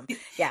come from?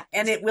 Yeah.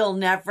 and it will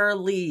never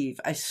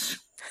leave.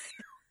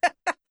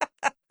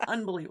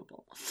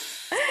 Unbelievable.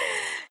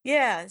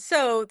 Yeah,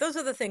 so those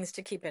are the things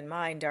to keep in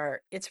mind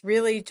are it's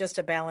really just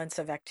a balance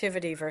of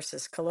activity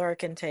versus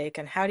caloric intake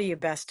and how do you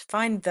best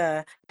find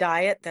the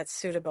diet that's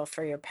suitable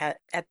for your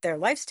pet at their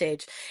life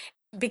stage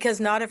because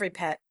not every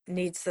pet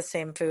needs the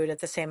same food at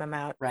the same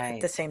amount at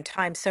the Right. same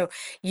time. So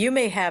you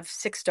may have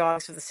 6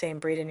 dogs of the same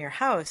breed in your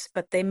house,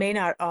 but they may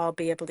not all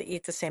be able to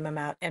eat the same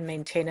amount and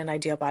maintain an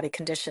ideal body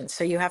condition.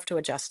 So you have to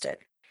adjust it.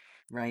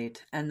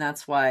 Right. And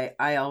that's why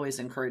I always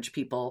encourage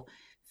people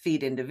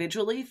feed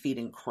individually, feed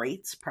in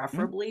crates, Mm.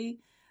 preferably.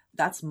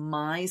 That's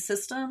my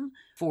system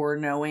for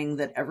knowing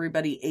that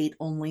everybody ate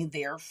only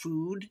their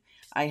food.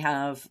 I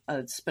have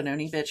a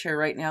Spinoni bitch here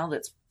right now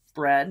that's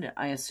bred.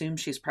 I assume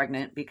she's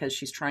pregnant because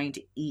she's trying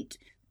to eat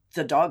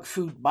the dog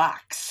food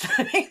box.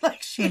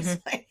 Like she's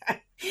like,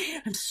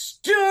 I'm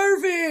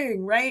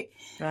starving, right?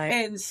 Right.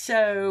 And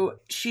so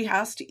she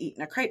has to eat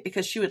in a crate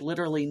because she would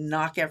literally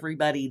knock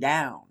everybody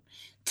down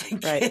to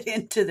get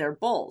into their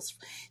bowls.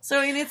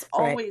 So, and it's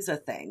always a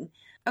thing.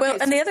 Well,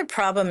 Okay, and so the other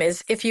problem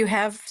is if you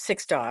have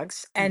 6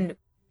 dogs and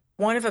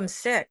one of them's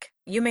sick,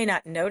 you may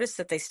not notice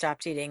that they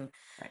stopped eating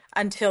right.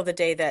 until the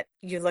day that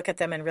you look at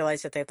them and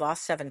realize that they've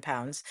lost 7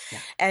 pounds. Yeah.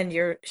 And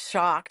you're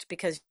shocked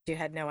because you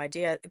had no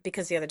idea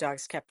because the other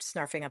dogs kept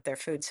snarfing up their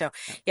food. So,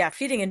 yeah,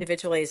 feeding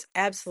individually is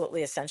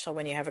absolutely essential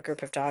when you have a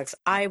group of dogs.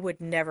 I would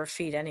never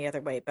feed any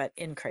other way but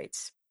in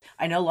crates.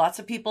 I know lots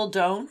of people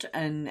don't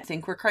and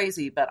think we're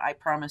crazy, but I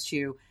promise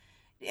you,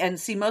 and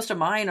see, most of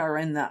mine are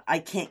in the I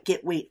can't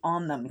get weight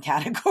on them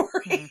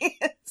category.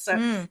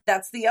 So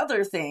that's the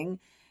other thing.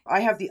 I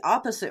have the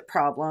opposite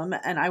problem,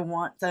 and I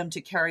want them to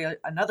carry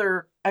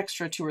another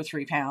extra 2 or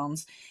 3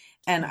 pounds,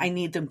 and I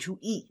need them to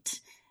eat.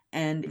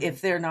 And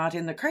if they're not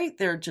in the crate,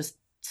 they're just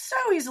so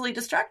easily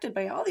distracted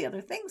by all the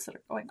other things that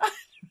are going on.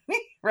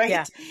 Right?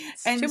 Yeah,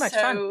 it's And too much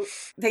so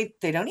fun.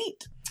 they don't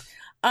eat.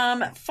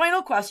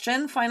 Final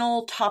question,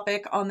 final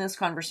topic on this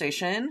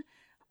conversation.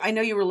 I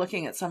know you were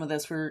looking at some of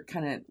this. We were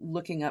kind of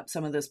looking up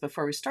some of this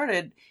before we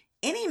started.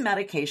 Any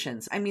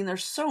medications? I mean,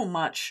 there's so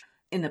much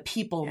in the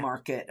people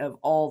market of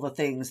all the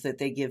things that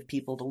they give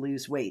people to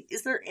lose weight.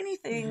 Is there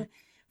anything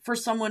for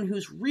someone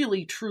who's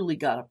really, truly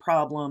got a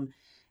problem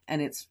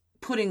and it's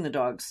putting the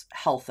dog's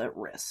health at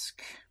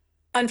risk?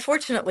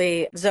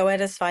 Unfortunately,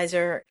 Zoetis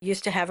Pfizer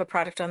used to have a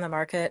product on the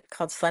market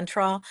called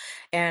Slentrol,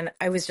 and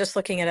I was just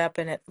looking it up,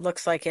 and it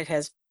looks like it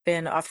has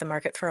been off the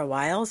market for a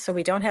while, so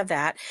we don't have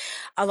that.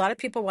 A lot of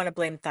people want to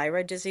blame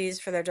thyroid disease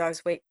for their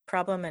dog's weight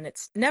problem, and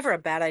it's never a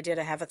bad idea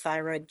to have a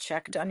thyroid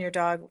checked on your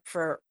dog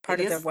for part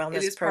of their wellness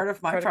It is part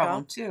of my protocol.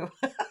 problem, too.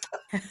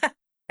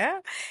 Yeah,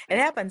 it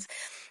happens.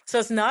 So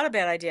it's not a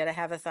bad idea to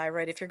have a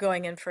thyroid if you're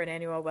going in for an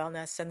annual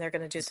wellness and they're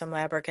going to do some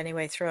lab work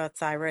anyway, throw a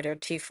thyroid or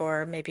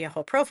T4, maybe a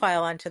whole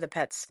profile onto the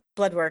pet's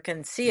blood work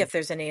and see if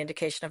there's any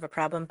indication of a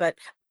problem. But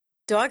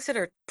dogs that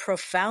are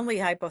profoundly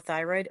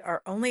hypothyroid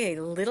are only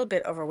a little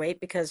bit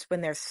overweight because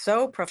when they're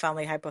so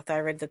profoundly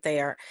hypothyroid that they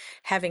are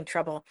having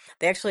trouble,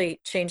 they actually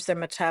change their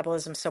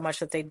metabolism so much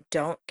that they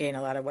don't gain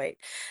a lot of weight.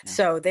 Yeah.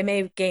 So they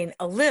may gain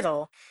a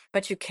little,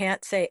 but you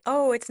can't say,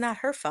 oh, it's not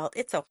her fault.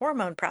 It's a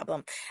hormone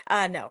problem.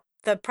 No,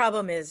 the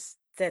problem is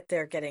that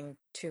they're getting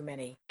too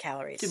many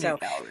calories. Too many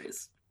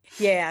calories.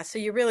 Yeah, so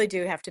you really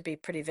do have to be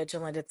pretty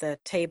vigilant at the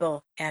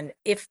table. And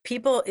if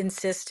people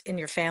insist in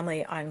your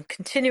family on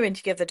continuing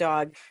to give the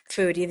dog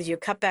food, either you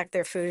cut back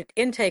their food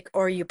intake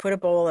or you put a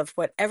bowl of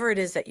whatever it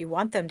is that you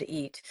want them to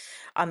eat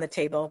on the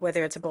table,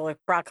 whether it's a bowl of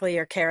broccoli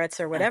or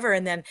carrots or whatever.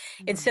 And then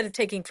instead of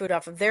taking food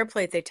off of their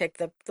plate, they take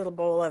the little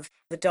bowl of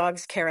the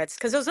dog's carrots,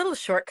 because those little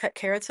shortcut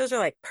carrots, those are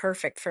like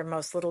perfect for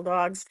most little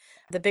dogs.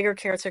 The bigger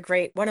carrots are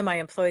great. One of my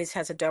employees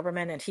has a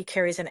Doberman and he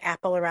carries an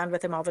apple around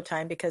with him all the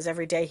time because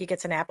every day he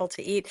gets an apple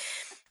to eat.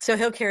 So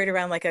he'll carry it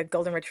around like a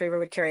golden retriever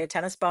would carry a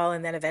tennis ball.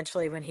 And then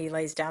eventually when he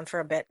lays down for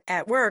a bit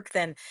at work,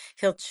 then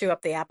he'll chew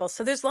up the apple.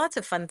 So there's lots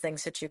of fun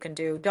things that you can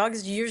do.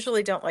 Dogs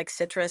usually don't like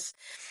citrus,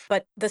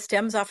 but the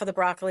stems off of the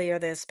broccoli or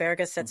the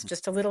asparagus, that's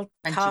just a little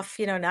tough,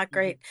 not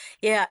great.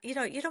 Yeah, you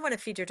don't want to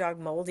feed your dog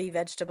moldy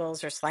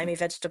vegetables or slimy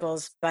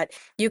vegetables, but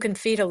you can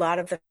feed a lot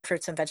of the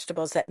fruits and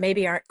vegetables that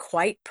maybe aren't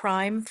quite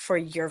prime for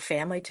your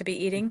family to be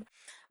eating.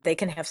 They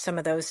can have some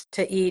of those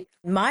to eat.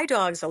 My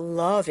dogs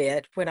love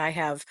it when I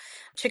have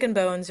chicken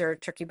bones or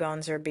turkey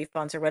bones or beef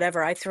bones or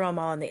whatever. I throw them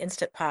all in the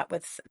Instant Pot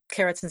with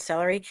carrots and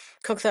celery,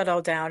 cook that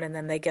all down, and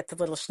then they get the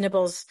little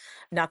schnibbles,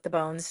 not the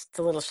bones,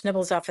 the little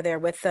schnibbles off of there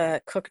with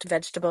the cooked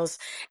vegetables.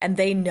 And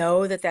they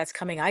know that that's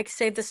coming. I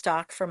save the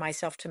stock for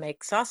myself to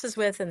make sauces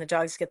with, and the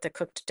dogs get the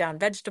cooked down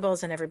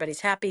vegetables, and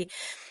everybody's happy.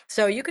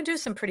 So you can do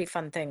some pretty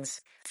fun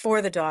things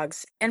for the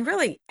dogs and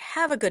really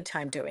have a good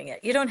time doing it.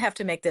 You don't have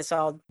to make this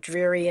all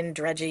dreary and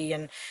dredgy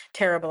and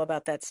terrible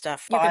about that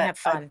stuff. You can have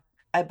fun.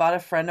 I bought a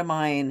friend of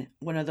mine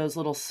one of those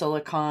little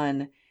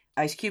silicone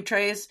ice cube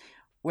trays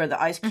where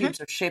the ice cubes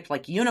are shaped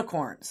like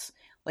unicorns.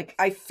 Like,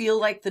 I feel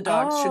like the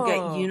dogs should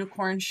get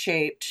unicorn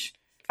shaped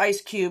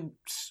ice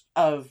cubes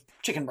of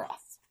chicken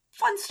broth.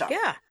 Fun stuff.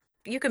 Yeah.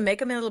 You can make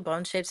them in little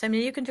bone shapes. I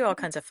mean, you can do all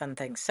kinds of fun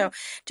things. So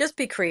just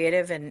be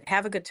creative and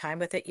have a good time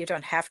with it. You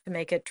don't have to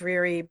make it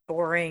dreary,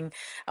 boring.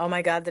 Oh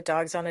my God, the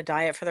dog's on a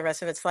diet for the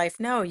rest of its life.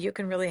 No, you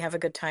can really have a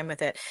good time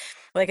with it.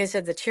 Like I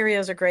said, the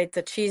Cheerios are great.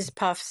 The cheese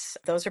puffs,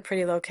 those are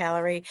pretty low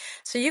calorie.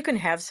 So you can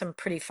have some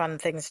pretty fun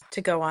things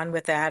to go on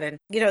with that. And,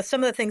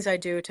 some of the things I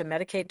do to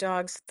medicate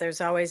dogs,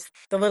 there's always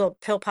the little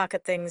pill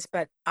pocket things,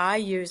 but I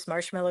use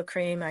marshmallow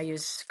cream. I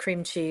use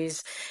cream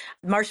cheese.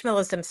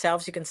 Marshmallows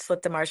themselves, you can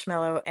slit the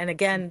marshmallow. And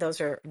again,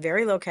 those are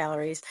very low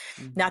calories.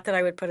 Not that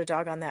I would put a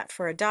dog on that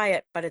for a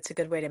diet, but it's a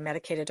good way to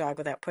medicate a dog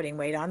without putting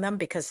weight on them,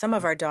 because some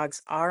of our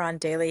dogs are on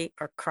daily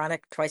or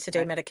chronic twice a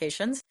day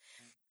medications.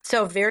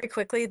 So very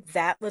quickly,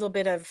 that little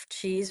bit of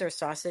cheese or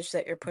sausage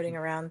that you're putting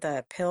around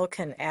the pill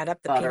can add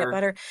up the peanut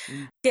butter.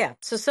 Yeah.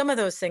 So some of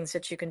those things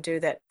that you can do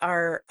that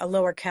are a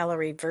lower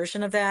calorie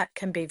version of that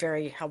can be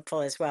very helpful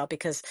as well,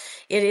 because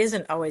it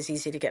isn't always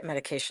easy to get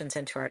medications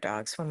into our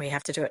dogs when we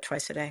have to do it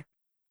twice a day.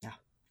 Yeah,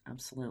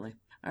 absolutely.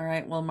 All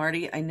right. Well,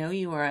 Marty, I know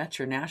you are at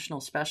your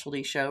national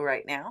specialty show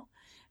right now,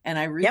 and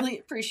I really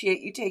appreciate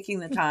you taking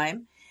the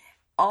time.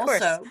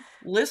 Also,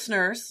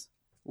 listeners,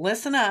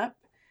 listen up.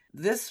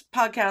 This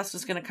podcast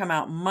is going to come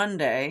out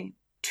Monday.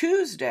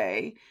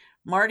 Tuesday,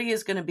 Marty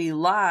is going to be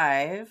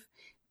live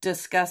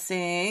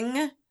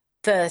discussing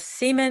the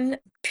Semen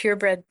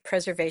Purebred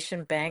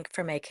Preservation Bank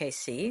from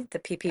AKC, the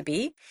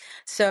PPB.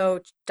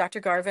 So Dr.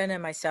 Garvin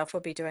and myself will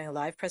be doing a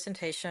live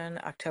presentation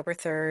October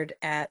 3rd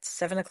at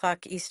 7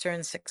 o'clock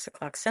Eastern, 6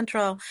 o'clock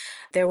Central.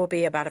 There will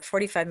be about a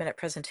 45-minute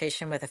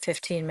presentation with a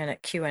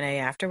 15-minute Q&A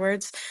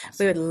afterwards.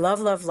 Awesome. We would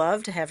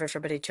love to have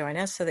everybody join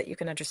us so that you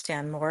can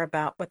understand more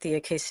about what the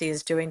AKC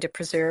is doing to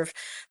preserve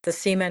the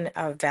semen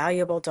of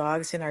valuable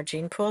dogs in our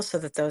gene pool so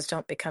that those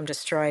don't become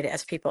destroyed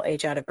as people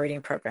age out of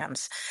breeding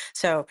programs.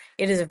 So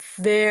it is a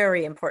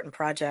very important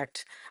project,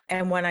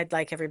 and one I'd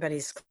like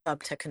everybody's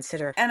club to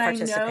consider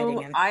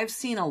participating in. I've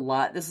seen a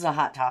lot. This is a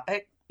hot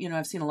topic.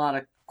 I've seen a lot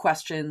of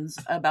questions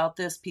about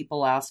this.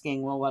 People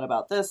asking, well, what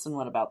about this? And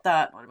what about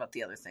that? What about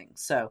the other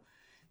things? So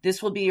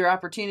this will be your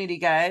opportunity,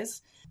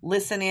 guys.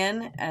 Listen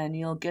in and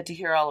you'll get to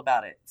hear all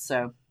about it.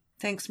 So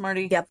thanks,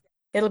 Marty. Yep.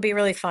 It'll be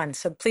really fun.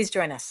 So please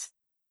join us.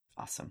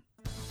 Awesome.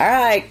 All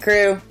right,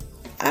 crew.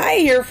 I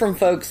hear from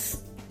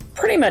folks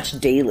pretty much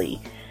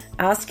daily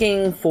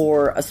asking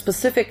for a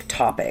specific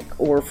topic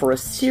or for a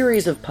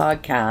series of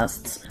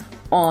podcasts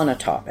on a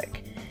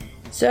topic.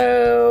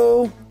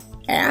 So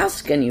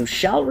ask and you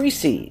shall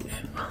receive.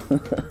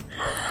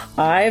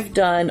 I've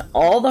done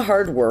all the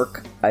hard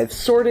work. I've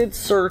sorted,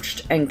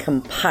 searched, and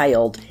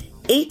compiled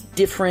 8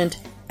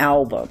 different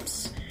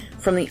albums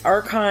from the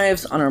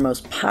archives on our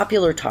most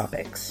popular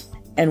topics.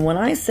 And when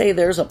I say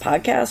there's a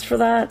podcast for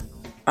that,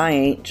 I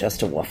ain't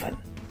just a woofin'.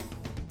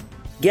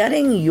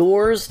 Getting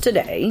yours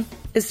today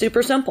is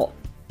super simple.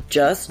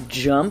 Just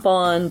jump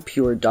on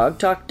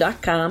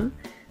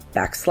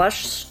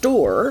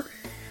puredogtalk.com/store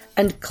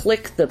and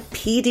click the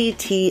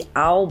PDT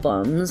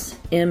albums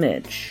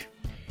image.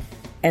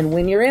 And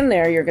when you're in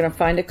there, you're going to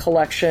find a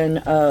collection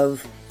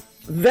of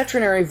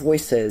veterinary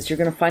voices. You're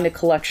going to find a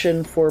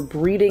collection for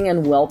breeding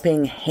and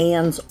whelping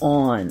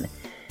hands-on.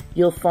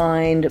 You'll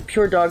find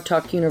Pure Dog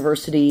Talk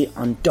University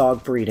on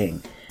dog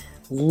breeding.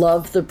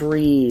 Love the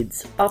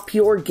breeds. Up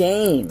your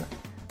game.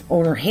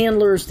 Owner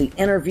handlers, the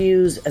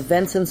interviews,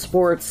 events and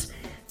sports.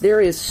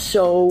 There is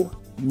so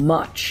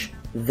much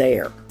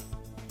there.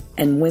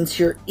 And once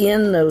you're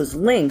in those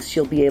links,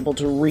 you'll be able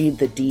to read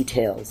the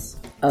details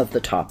of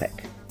the topic.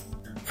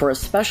 For a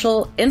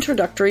special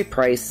introductory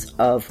price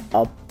of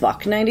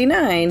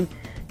 $1.99,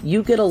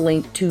 you get a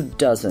link to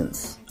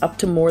dozens, up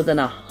to more than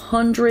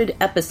 100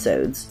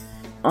 episodes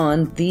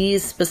on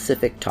these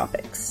specific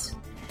topics.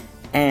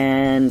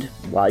 And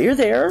while you're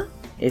there,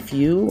 if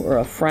you or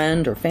a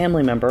friend or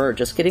family member are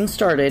just getting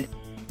started,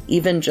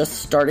 even just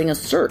starting a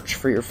search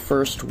for your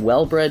first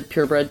well-bred,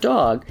 purebred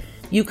dog,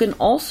 you can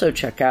also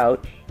check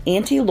out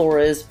Auntie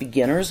Laura's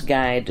Beginner's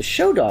Guide to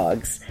Show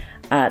Dogs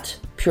at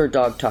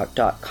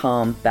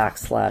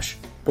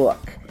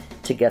puredogtalk.com/book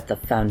to get the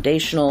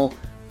foundational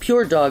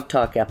Pure Dog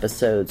Talk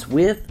episodes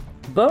with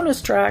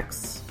bonus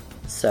tracks.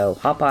 So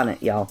hop on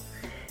it, y'all.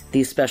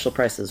 These special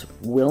prices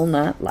will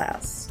not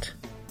last.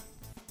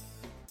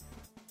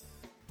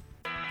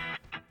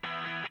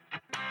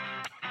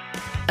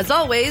 As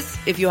always,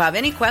 if you have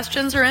any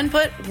questions or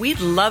input,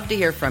 we'd love to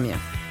hear from you.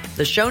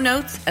 The show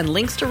notes and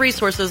links to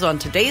resources on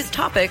today's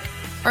topic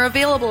are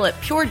available at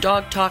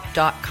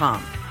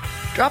puredogtalk.com.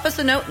 Drop us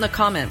a note in the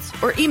comments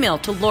or email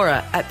to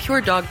Laura at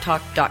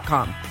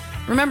puredogtalk.com.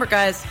 Remember,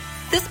 guys,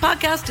 this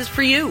podcast is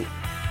for you.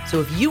 So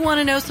if you want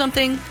to know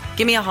something,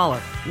 give me a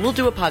holler. We'll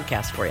do a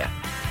podcast for you.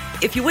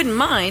 If you wouldn't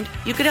mind,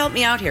 you could help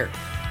me out here.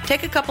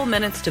 Take a couple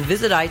minutes to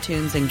visit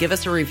iTunes and give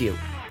us a review.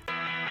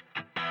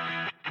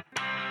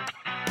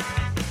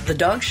 The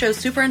Dog Show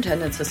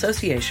Superintendents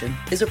Association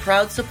is a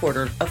proud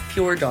supporter of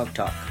Pure Dog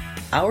Talk.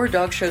 Our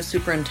dog show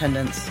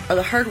superintendents are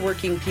the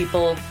hardworking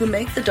people who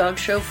make the dog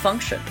show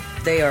function.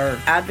 They are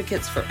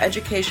advocates for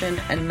education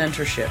and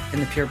mentorship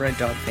in the purebred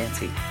dog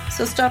fancy.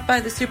 So stop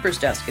by the Supers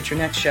desk at your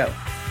next show.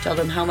 Tell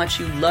them how much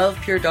you love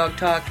Pure Dog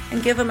Talk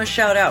and give them a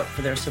shout out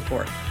for their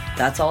support.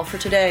 That's all for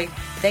today.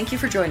 Thank you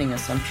for joining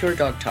us on Pure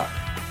Dog Talk.